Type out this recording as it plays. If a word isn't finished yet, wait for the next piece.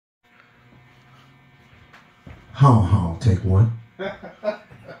Honk, honk, take one.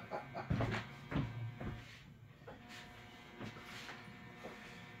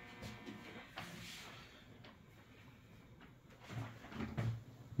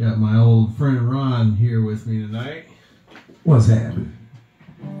 Got my old friend Ron here with me tonight. What's happening?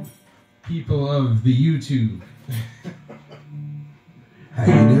 People of the YouTube. How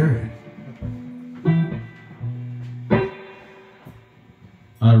you doing?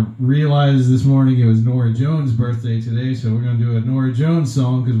 I realized this morning it was Norah Jones' birthday today, so we're going to do a Norah Jones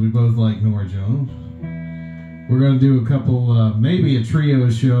song because we both like Norah Jones. We're going to do a couple, maybe a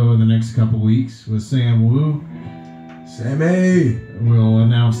trio show in the next couple weeks with Sam Wu. Sammy! We'll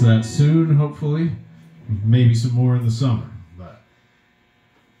announce that soon, hopefully. Maybe some more in the summer. But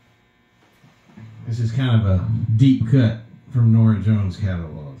this is kind of a deep cut from Norah Jones'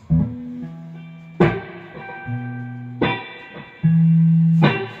 catalog.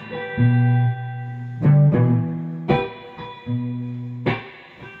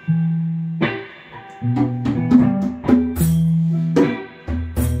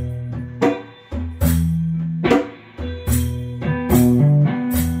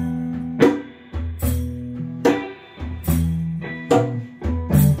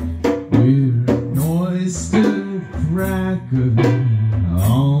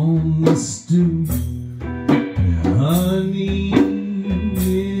 On the stoop, honey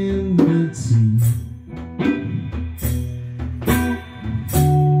in the tea,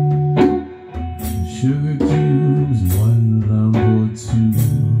 sugar cubes, one lump or two,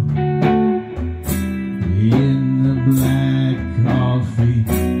 in the black coffee,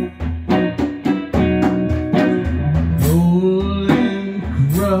 golden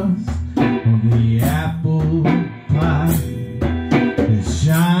crust on the apple pie.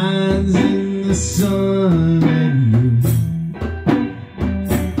 Shines in the sun at noon.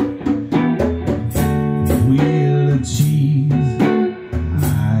 The wheel of cheese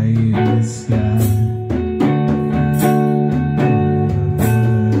high in the sky.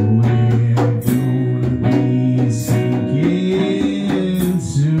 We're gonna be sinking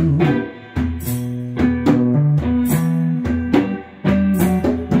soon.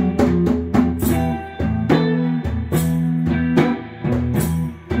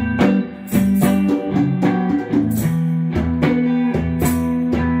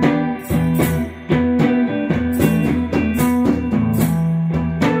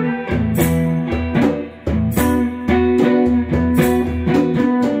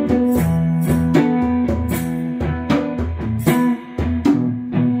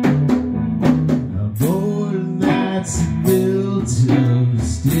 Of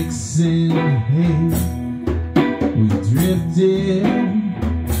sticks and hay, we drifted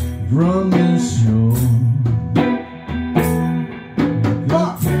from the shore. The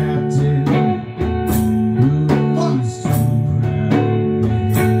captain, who's too proud,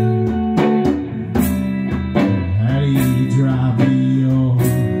 how do you drive the old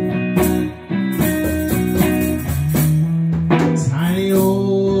tiny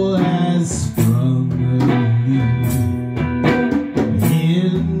old has sprung a leak.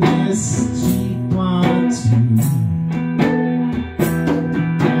 This cheap pontoon,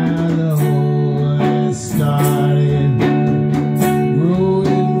 now the hole has started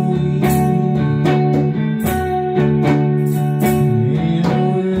growing weak, and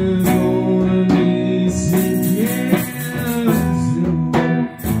we're gonna be sinking soon.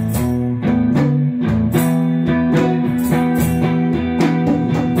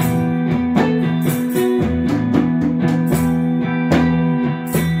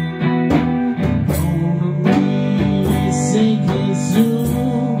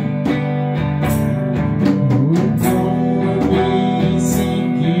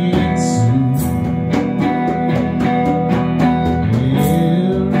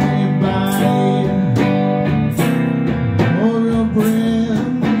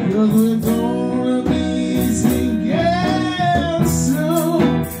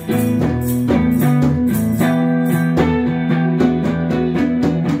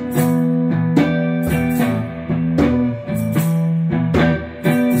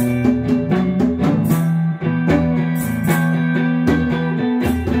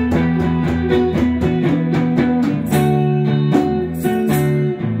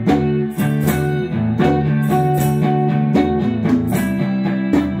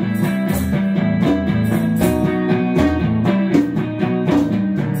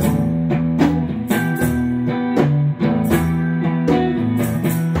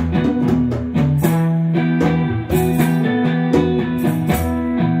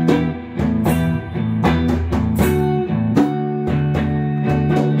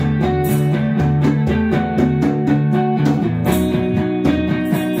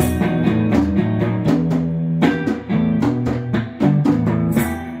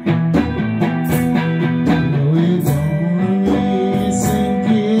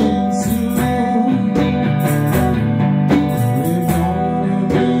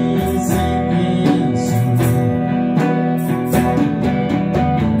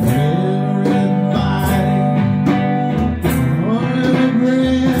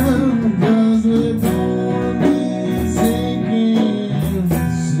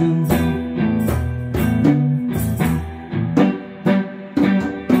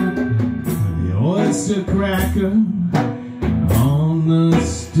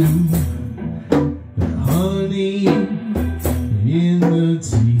 stew, the honey in the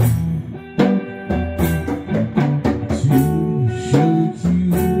tea. Two sugar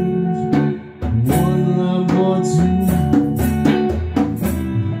cubes, one love or two.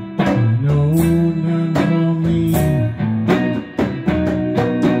 No, none for me.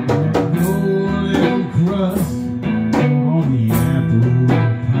 Golden crust on the apple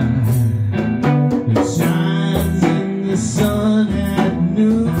pie. It shines in the sun at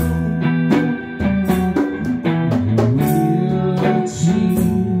noon. Wheel of cheese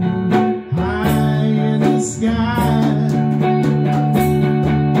high in the sky.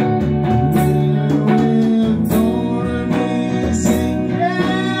 We're gonna be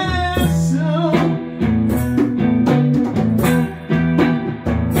singing soon.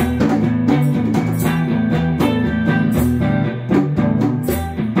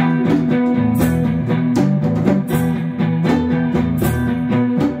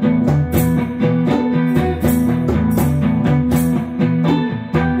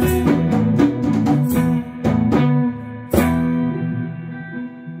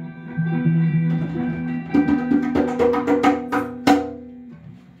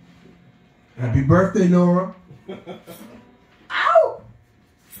 Happy birthday, Norah.